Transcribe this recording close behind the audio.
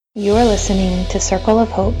You are listening to Circle of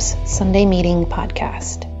Hope's Sunday Meeting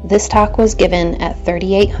podcast. This talk was given at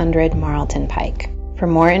 3800 Marlton Pike. For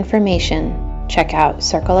more information, check out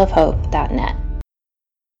circleofhope.net.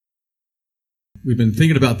 We've been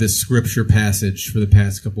thinking about this scripture passage for the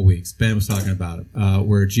past couple weeks. Ben was talking about it,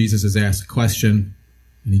 where Jesus is asked a question,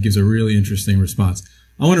 and he gives a really interesting response.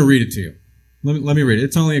 I want to read it to you. Let me read it.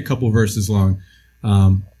 It's only a couple verses long,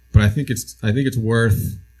 but I think it's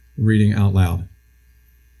worth reading out loud.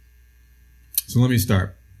 So let me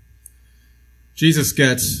start. Jesus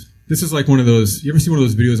this is like one of those, you ever see one of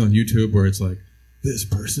those videos on YouTube where it's like, this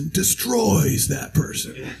person destroys that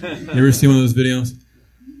person? You ever see one of those videos?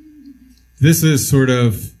 This is sort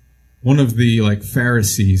of one of the like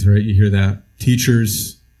Pharisees, right? You hear that?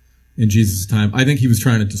 Teachers in Jesus' time. I think he was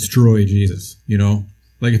trying to destroy Jesus, you know?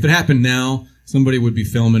 Like if it happened now, somebody would be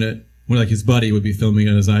filming it. Like his buddy would be filming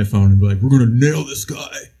it on his iPhone and be like, we're going to nail this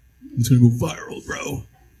guy. It's going to go viral, bro.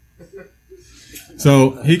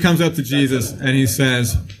 So he comes up to Jesus and he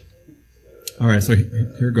says, all right, so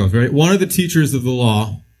here it goes, right? One of the teachers of the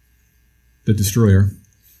law, the destroyer,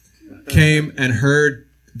 came and heard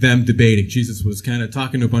them debating. Jesus was kind of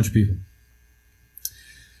talking to a bunch of people.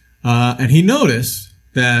 And he noticed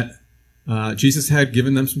that Jesus had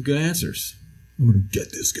given them some good answers. I'm going to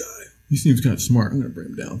get this guy. He seems kind of smart. I'm going to bring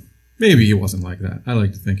him down. Maybe he wasn't like that. I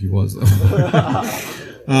like to think he was, though.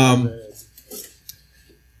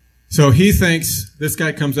 So he thinks, this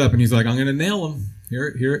guy comes up and he's like, I'm going to nail him. Here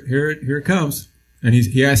it comes. And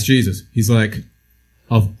he asks Jesus, he's like,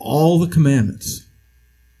 of all the commandments,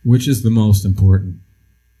 which is the most important?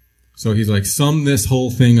 So he's like, sum this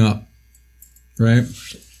whole thing up, right?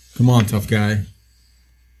 Come on, tough guy.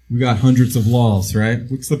 We got hundreds of laws, right?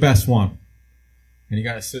 What's the best one? And he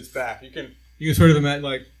kind of sits back. You can sort of imagine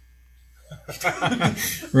like,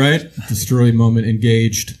 right? Destroy moment,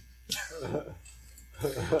 engaged.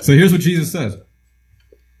 So here's what Jesus says.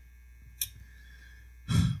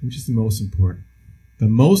 Which is the most important? The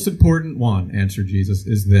most important one, answered Jesus,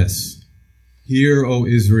 is this. Hear, O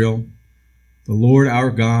Israel, the Lord our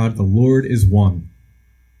God, the Lord is one.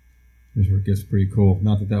 Here's where it gets pretty cool.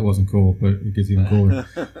 Not that wasn't cool, but it gets even cooler.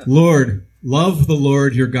 Lord, love the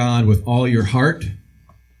Lord your God with all your heart,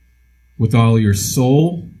 with all your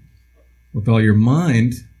soul, with all your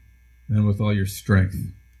mind, and with all your strength.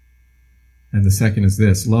 And the second is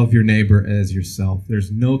this, love your neighbor as yourself.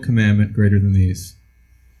 There's no commandment greater than these.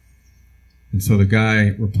 And so the guy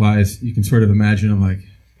replies, you can sort of imagine him like,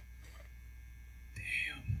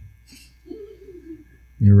 damn,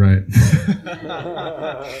 you're right.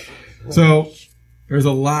 So there's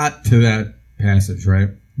a lot to that passage, right?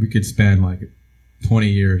 We could spend like 20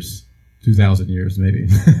 years, 2,000 years maybe,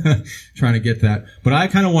 trying to get that. But I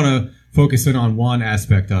kind of want to focus in on one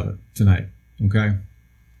aspect of it tonight, okay?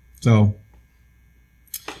 So,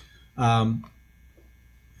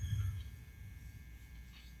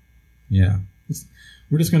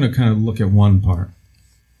 we're just going to kind of look at one part.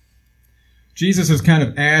 Jesus is kind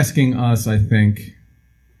of asking us, I think,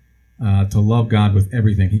 to love God with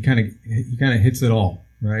everything. He kind of hits it all,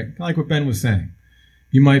 right? Like what Ben was saying.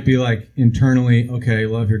 You might be like internally, okay,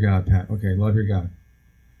 love your God, Pat. Okay, love your God.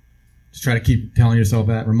 Just try to keep telling yourself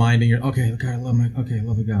that, reminding you, okay, God, love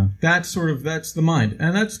the God. That's the mind,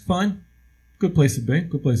 and that's fine. Good place to be.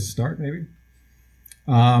 Good place to start, maybe.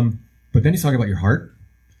 But then he's talking about your heart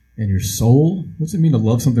and your soul. What's it mean to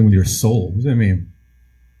love something with your soul? What does that mean?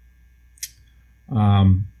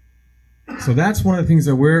 So that's one of the things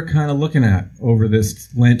that we're kind of looking at over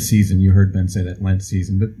this Lent season. You heard Ben say that, Lent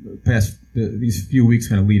season. These few weeks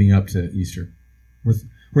kind of leading up to Easter. We're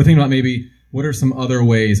thinking about maybe what are some other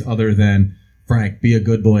ways other than, Frank, be a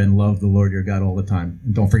good boy and love the Lord your God all the time.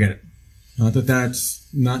 And don't forget it. Not that that's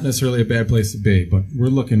not necessarily a bad place to be, but we're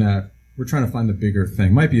trying to find the bigger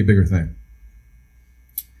thing. Might be a bigger thing.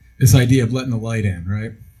 This idea of letting the light in,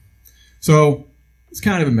 right? So it's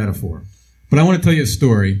kind of a metaphor. But I want to tell you a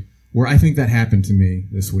story where I think that happened to me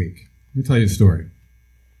this week. Let me tell you a story.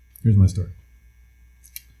 Here's my story.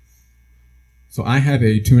 So I have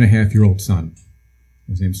a 2.5-year-old son.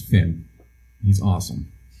 His name's Finn. He's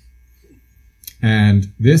awesome.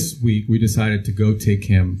 And this week we decided to go take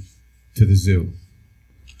him to the zoo.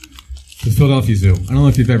 The Philadelphia Zoo. I don't know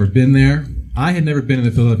if you've ever been there. I had never been in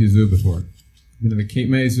the Philadelphia Zoo before. I've been to the Cape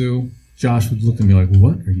May Zoo. Josh would look at me like,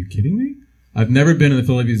 what? Are you kidding me? I've never been in the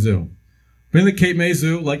Philadelphia Zoo. Been to the Cape May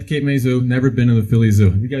Zoo, like the Cape May Zoo, never been to the Philly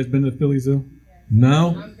Zoo. Have you guys been to the Philly Zoo?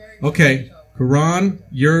 No? Okay. Karan,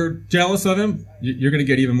 you're jealous of him? You're going to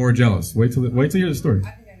get even more jealous. Wait till you hear the story.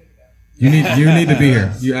 I think I need to go. You need to be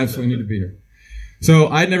here. You absolutely need to be here. So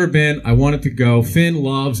I'd never been. I wanted to go. Finn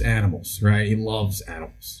loves animals, right? He loves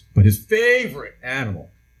animals. But his favorite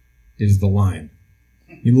animal is the lion.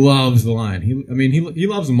 He loves the lion. He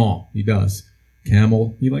loves them all. He does.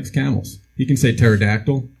 Camel. He likes camels. He can say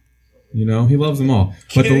pterodactyl. He loves them all.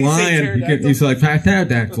 But the lion, he's like,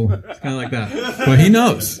 pterodactyl. It's kind of like that. But he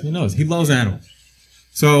knows. He loves animals.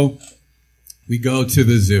 So we go to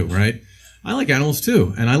the zoo, right? I like animals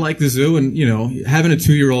too. And I like the zoo. And, having a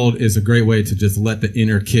 2-year-old is a great way to just let the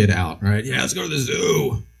inner kid out, right? Yeah, let's go to the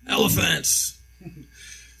zoo. Elephants.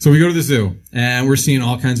 So we go to the zoo and we're seeing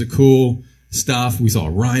all kinds of cool stuff. We saw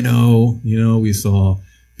a rhino, we saw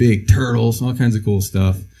big turtles, all kinds of cool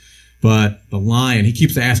stuff. But the lion, he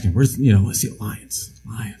keeps asking, let's see lions.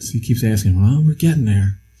 He keeps asking, well, we're getting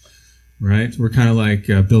there, right? We're kind of like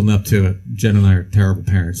building up to it. Jen and I are terrible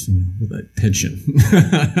parents, with that tension.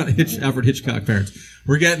 Alfred Hitchcock parents.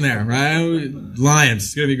 We're getting there, right? Lions,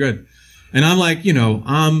 it's going to be good. And I'm like,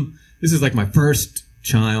 this is like my first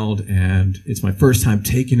child and it's my first time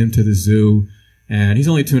taking him to the zoo. And he's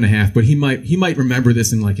only 2.5, but he might remember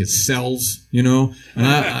this in like his cells, and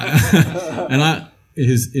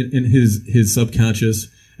his subconscious.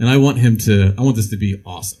 And I want this to be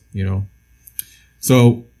awesome,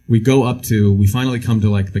 So we finally come to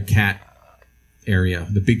like the cat area,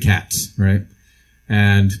 the big cats, right?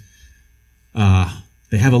 And,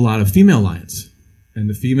 they have a lot of female lions. And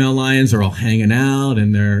the female lions are all hanging out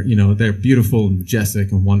and they're beautiful and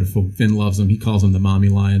majestic and wonderful. Finn loves them. He calls them the mommy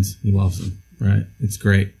lions. He loves them. Right? It's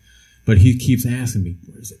great. But he keeps asking me,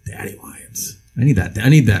 where's the daddy lions? I need that. The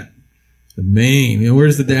mane.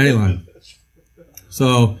 Where's the daddy lion?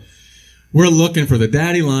 So we're looking for the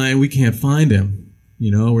daddy lion. We can't find him.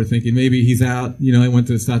 We're thinking maybe he's out. He went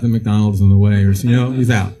to stop at McDonald's on the way or,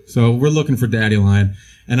 he's out. So we're looking for daddy lion.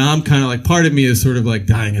 And I'm kind of like, part of me is sort of like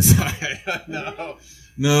dying inside.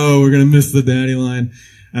 No, we're going to miss the daddy lion.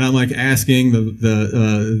 And I'm like asking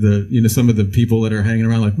the some of the people that are hanging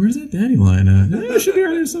around, like, where's that daddy lion at? It should be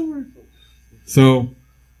around here somewhere. So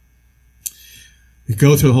we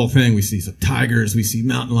go through the whole thing. We see some tigers. We see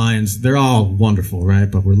mountain lions. They're all wonderful, right?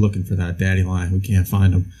 But we're looking for that daddy lion. We can't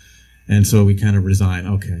find him. And so we kind of resign.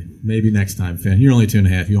 Okay, maybe next time, Finn. You're only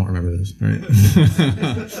 2.5. You won't remember this, right?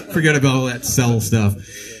 Forget about all that cell stuff.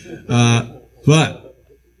 But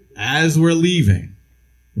as we're leaving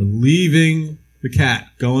the cat,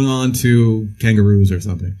 going on to kangaroos or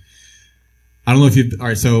something. I don't know all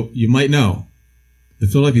right, so you might know, the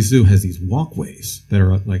Philadelphia Zoo has these walkways that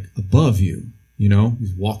are like above you,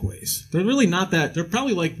 these walkways. They're really not they're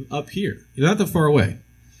probably like up here. You're not that far away.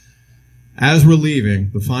 As we're leaving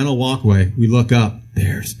the final walkway, we look up,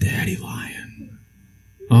 there's Daddy Lion.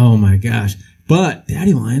 Oh my gosh. But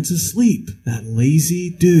Daddy Lion's asleep. That lazy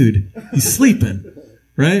dude. He's sleeping,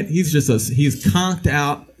 right? He's conked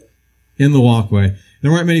out in the walkway. There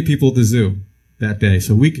weren't many people at the zoo that day,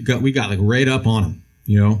 so we got like right up on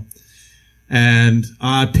him, And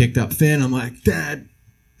I picked up Finn. I'm like, Dad,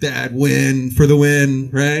 win for the win,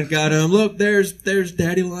 right? Got him. Look, there's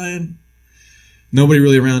Daddy Lion. Nobody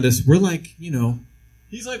really around us. We're like,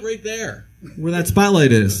 he's like right there where that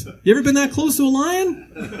spotlight is. You ever been that close to a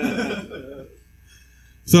lion?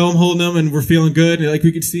 So I'm holding him and we're feeling good. Like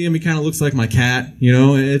we could see him. He kind of looks like my cat,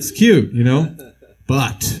 It's cute,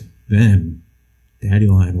 But then Daddy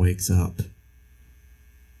Lion wakes up.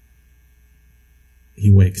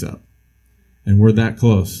 He wakes up. And we're that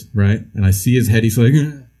close, right? And I see his head. He's like,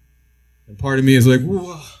 and part of me is like,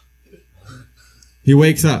 whoa. He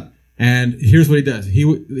wakes up. And here's what he does.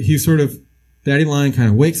 He sort of, Daddy Lion kind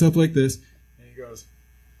of wakes up like this. And he goes,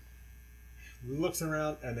 looks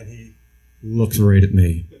around, and then he looks right at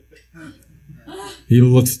me. He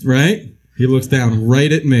looks down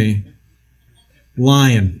right at me.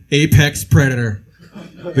 Lion, apex predator.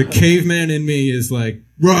 The caveman in me is like,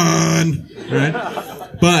 run,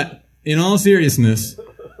 right? But in all seriousness,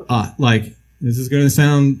 this is going to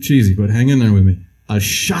sound cheesy, but hang in there with me. A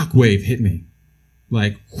shockwave hit me,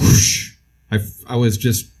 like whoosh. I was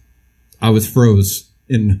froze.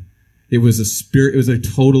 It was a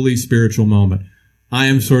totally spiritual moment. I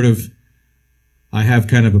have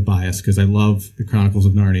kind of a bias because I love the Chronicles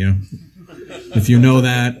of Narnia. If you know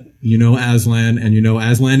that, you know Aslan, and you know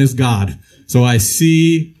Aslan is God. So I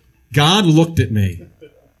see God looked at me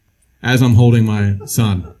as I'm holding my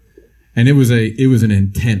son. And it was an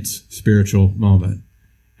intense spiritual moment.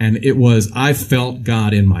 And I felt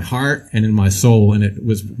God in my heart and in my soul.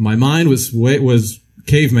 And my mind was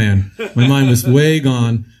caveman. My mind was way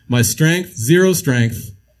gone. My strength, zero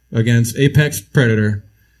strength against apex predator.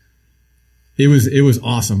 It was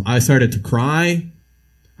awesome. I started to cry.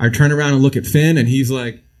 I turned around and look at Finn, and he's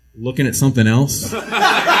like looking at something else.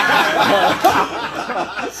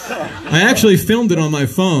 I actually filmed it on my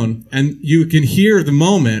phone, and you can hear the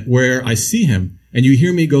moment where I see him, And you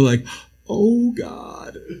hear me go like, oh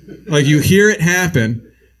God. Like you hear it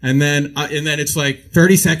happen. And then it's like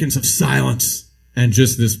 30 seconds of silence and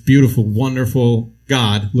just this beautiful, wonderful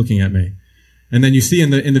God looking at me. And then you see in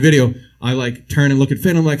the video, I like turn and look at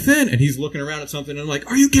Finn. I'm like, Finn. And he's looking around at something. And I'm like,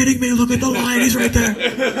 are you kidding me? Look at the lion. He's right there.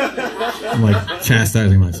 I'm like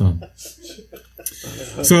chastising my son.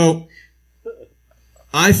 So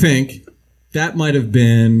I think that might have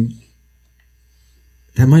been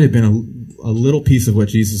a little piece of what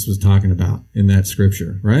Jesus was talking about in that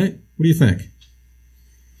scripture, right? What do you think?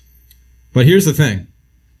 But here's the thing.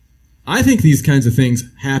 I think these kinds of things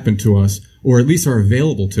happen to us, or at least are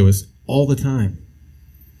available to us all the time.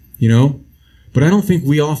 You know? But I don't think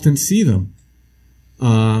we often see them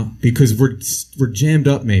because we're jammed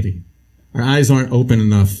up maybe. Our eyes aren't open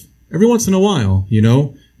enough. Every once in a while, you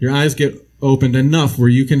know, your eyes get opened enough where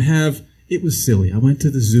you can have, it was silly. I went to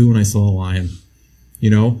the zoo and I saw a lion, you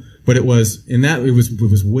know? But it was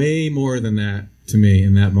way more than that to me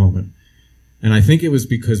in that moment. And I think it was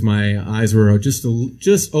because my eyes were just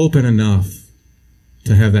open enough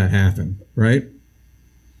to have that happen, right?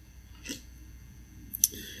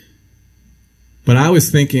 But I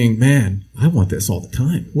was thinking, man, I want this all the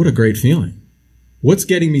time. What a great feeling. What's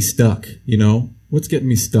getting me stuck, you know? What's getting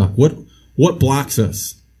me stuck? What blocks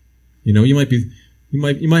us? You know, you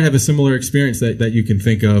might have a similar experience that you can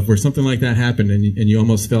think of where something like that happened and you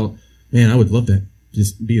almost felt, man, I would love to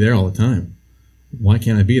just be there all the time. Why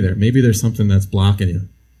can't I be there? Maybe there's something that's blocking you.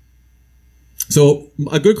 So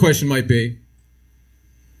a good question might be,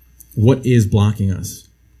 what is blocking us?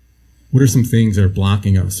 What are some things that are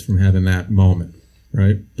blocking us from having that moment,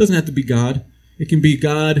 right? It doesn't have to be God. It can be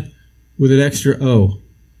God with an extra O.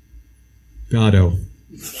 God-O.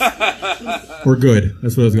 Or good.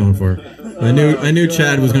 That's what I was going for. I knew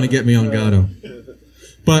Chad was going to get me on God-O.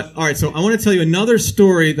 But, all right, so I want to tell you another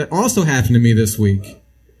story that also happened to me this week.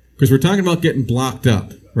 Because we're talking about getting blocked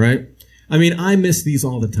up, right? I mean, I miss these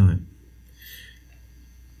all the time.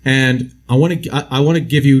 And I want to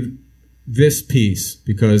give you this piece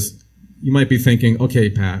because you might be thinking,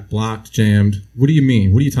 okay, Pat, blocked, jammed. What do you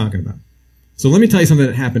mean? What are you talking about? So let me tell you something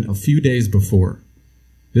that happened a few days before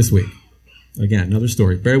this week. Again, another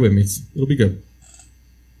story. Bear with me. It'll be good.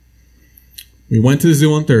 We went to the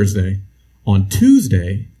zoo on Thursday. On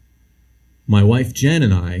Tuesday, my wife Jen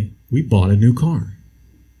and we bought a new car.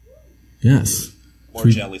 Yes. More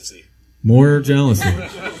jealousy. More jealousy.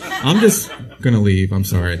 I'm just going to leave. I'm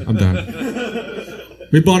sorry. I'm done.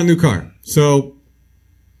 We bought a new car. So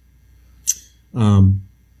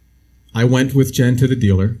I went with Jen to the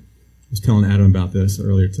dealer. I was telling Adam about this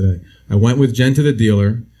earlier today. I went with Jen to the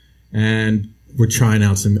dealer, and we're trying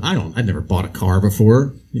out some... I'd never bought a car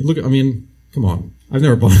before. Come on. I've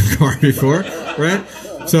never bought a car before, right?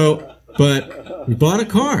 So, but we bought a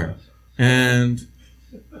car, and...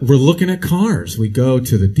 we're looking at cars. We go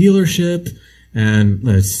to the dealership, and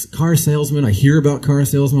it's car salesman. I hear about car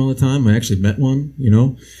salesmen all the time. I actually met one, you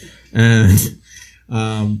know. And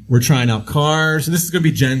we're trying out cars. And this is going to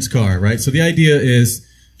be Jen's car, right? So the idea is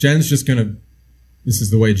Jen's just going to, this is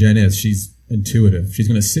the way Jen is. She's intuitive. She's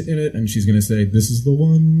going to sit in it, and she's going to say, this is the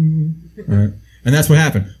one, all right? And that's what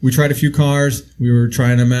happened. We tried a few cars. We were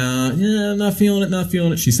trying them out. Yeah, not feeling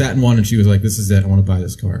it. She sat in one, and she was like, this is it. I want to buy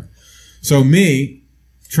this car. So me...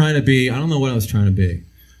 trying to be, I don't know what I was trying to be,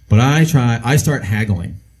 but I start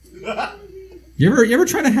haggling. You ever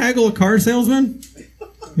try to haggle a car salesman?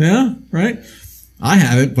 Yeah, right? I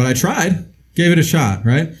haven't, but I tried. Gave it a shot,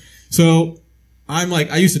 right? So I'm like,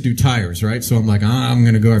 I used to do tires, right? So I'm like, I'm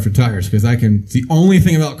going to go after tires because it's the only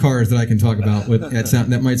thing about cars that I can talk about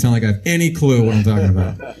that might sound like I have any clue what I'm talking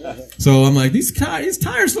about. So I'm like, these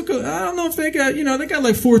tires look good. I don't know if they got, they got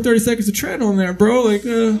like 430 seconds of tread on there, bro. Like,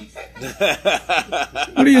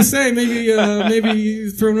 what do you say? Maybe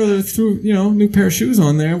throw another, new pair of shoes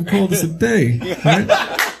on there. We'll call this a day, right?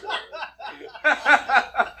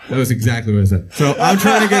 That was exactly what I said. So I'm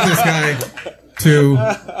trying to get this guy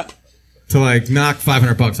to like knock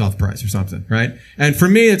 $500 off the price or something, right? And for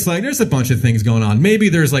me, it's like, there's a bunch of things going on. Maybe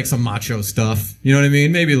there's like some macho stuff. You know what I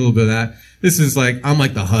mean? Maybe a little bit of that. This is like, I'm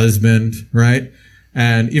like the husband, right?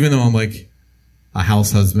 And even though I'm like a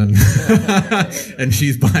house husband and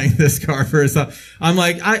she's buying this car for herself, I'm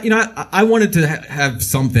like, I wanted to have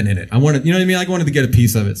something in it. I wanted, you know what I mean? I wanted to get a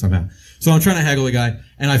piece of it somehow. So I'm trying to haggle the guy,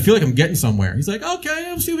 and I feel like I'm getting somewhere. He's like, okay,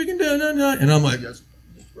 I'll see what we can do. And I'm like, that's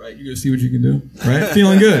right, you're going to see what you can do, right?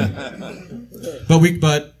 Feeling good.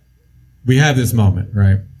 But we have this moment,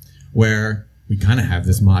 right, where we kind of have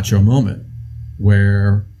this macho moment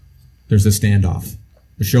where there's a standoff,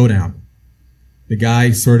 a showdown. The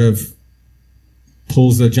guy sort of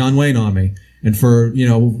pulls a John Wayne on me, and for,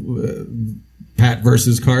 Pat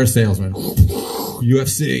versus car salesman,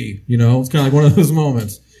 UFC, you know, it's kind of like one of those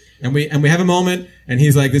moments. And we have a moment, and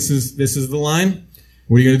he's like, this is the line.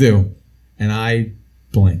 What are you going to do? And I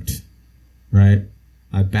blinked, right?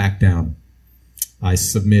 I backed down. I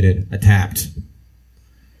submitted. I tapped,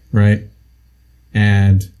 right?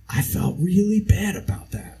 And I felt really bad about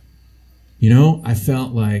that. You know, I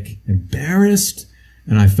felt like embarrassed,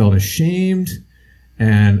 and I felt ashamed,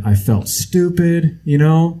 and I felt stupid, you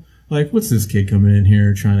know? Like, what's this kid coming in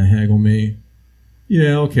here trying to haggle me?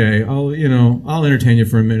 Yeah, okay, I'll entertain you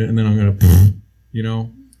for a minute, and then I'm gonna, you know?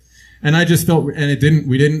 And I just felt, and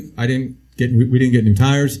we didn't get new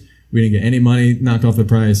tires. We didn't get any money knocked off the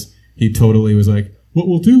price. He totally was like, what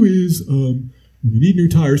we'll do is, when you need new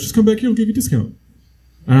tires, just come back here, we'll give you a discount.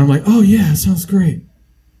 And I'm like, oh yeah, sounds great.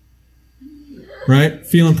 Right?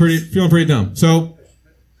 Feeling pretty dumb. So,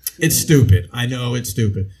 it's stupid. I know it's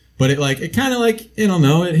stupid. But it kind of like, I don't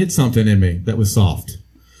know, it hit something in me that was soft.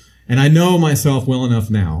 And I know myself well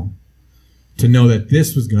enough now to know that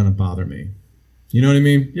this was going to bother me. You know what I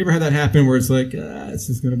mean? You ever had that happen where it's like, this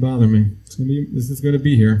is going to bother me. This is going to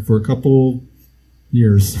be here for a couple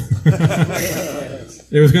years.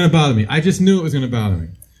 It was going to bother me. I just knew it was going to bother me.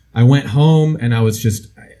 I went home and I was just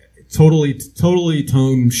totally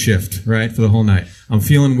tone shift, right, for the whole night. I'm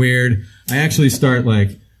feeling weird. I actually start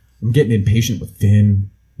I'm getting impatient with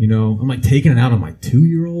Finn. You know, I'm like taking it out on my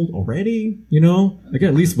 2-year-old already. You know, I got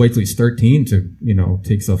at least wait till he's 13 to, you know,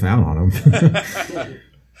 take stuff out on him.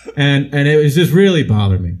 And it was just really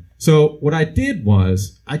bothering me. So what I did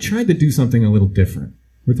was I tried to do something a little different.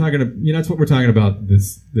 We're talking, you know, that's what we're talking about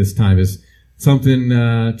this time is something,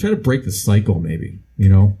 try to break the cycle maybe, you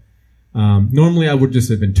know. Normally I would just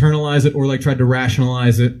have internalized it or tried to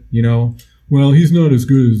rationalize it, you know. Well, he's not as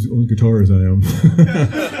good on guitar as I am. You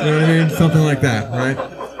know what I mean? Something like that,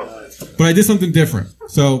 right? But I did something different.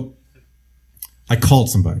 So I called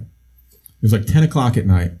somebody. It was 10 o'clock at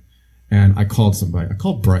night, and I called somebody. I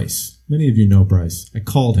called Bryce. Many of you know Bryce. I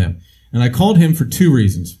called him. And I called him for 2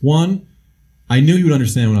 reasons. One, I knew he would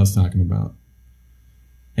understand what I was talking about.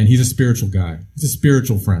 And he's a spiritual guy. He's a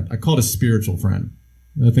spiritual friend. I called a spiritual friend.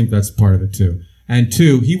 I think that's part of it, too. And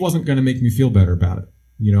 2, he wasn't going to make me feel better about it,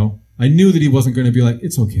 you know? I knew that he wasn't going to be like,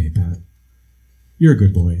 it's okay, Pat. You're a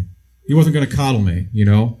good boy. He wasn't going to coddle me, you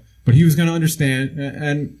know? But he was going to understand,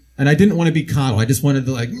 and I didn't want to be coddled. I just wanted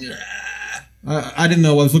to I didn't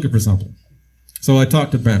know. I was looking for something. So I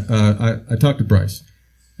talked to Ben. I talked to Bryce,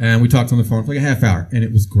 and we talked on the phone for a half hour, and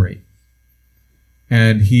it was great.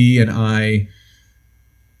 And he and I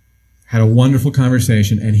had a wonderful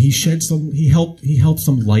conversation, and he helped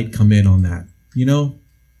some light come in on that. You know,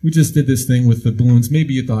 we just did this thing with the balloons.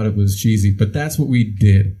 Maybe you thought it was cheesy, but that's what we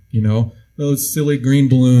did. You know, those silly green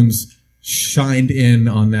balloons shined in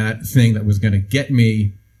on that thing that was going to get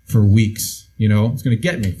me for weeks. You know, it's going to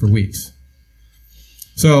get me for weeks.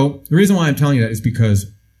 So the reason why I'm telling you that is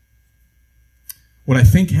because what I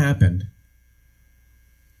think happened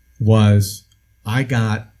was I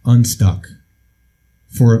got unstuck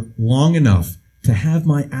for long enough to have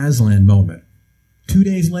my Aslan moment 2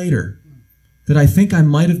 days later that I think I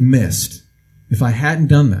might have missed if I hadn't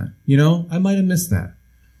done that. You know, I might have missed that.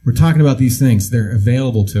 We're talking about these things. They're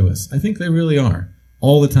available to us. I think they really are.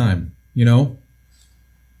 All the time, you know?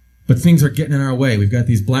 But things are getting in our way. We've got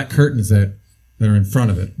these black curtains that are in front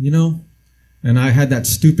of it, you know? And I had that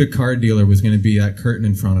stupid car dealer was going to be that curtain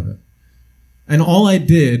in front of it. And all I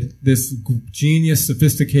did, this genius,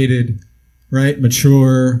 sophisticated, right,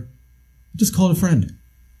 mature, I just called a friend.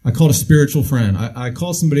 I called a spiritual friend. I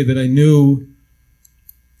called somebody that I knew.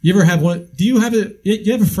 You ever have one? Do you have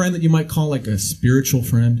a friend that you might call a spiritual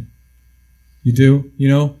friend? You do? You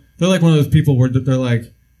know? They're like one of those people where they're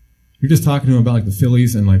like, you're just talking to them about the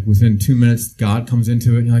Phillies and within 2 minutes, God comes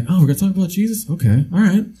into it and you're like, oh, we're going to talk about Jesus? Okay. All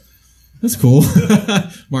right. That's cool.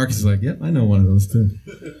 Marcus is like, yep, I know one of those too.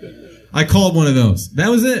 I called one of those. That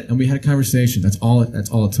was it. And we had a conversation. That's all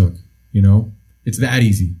it took. You know? It's that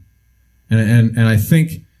easy. And I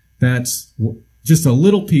think that's just a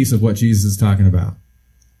little piece of what Jesus is talking about.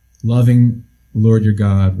 Loving the Lord your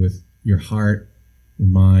God with your heart, your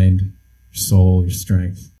mind, your soul, your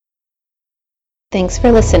strength. Thanks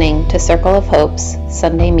for listening to Circle of Hope's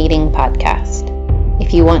Sunday Meeting Podcast.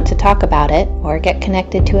 If you want to talk about it or get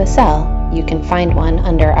connected to a cell, you can find one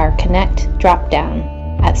under our Connect drop-down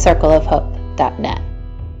at circleofhope.net.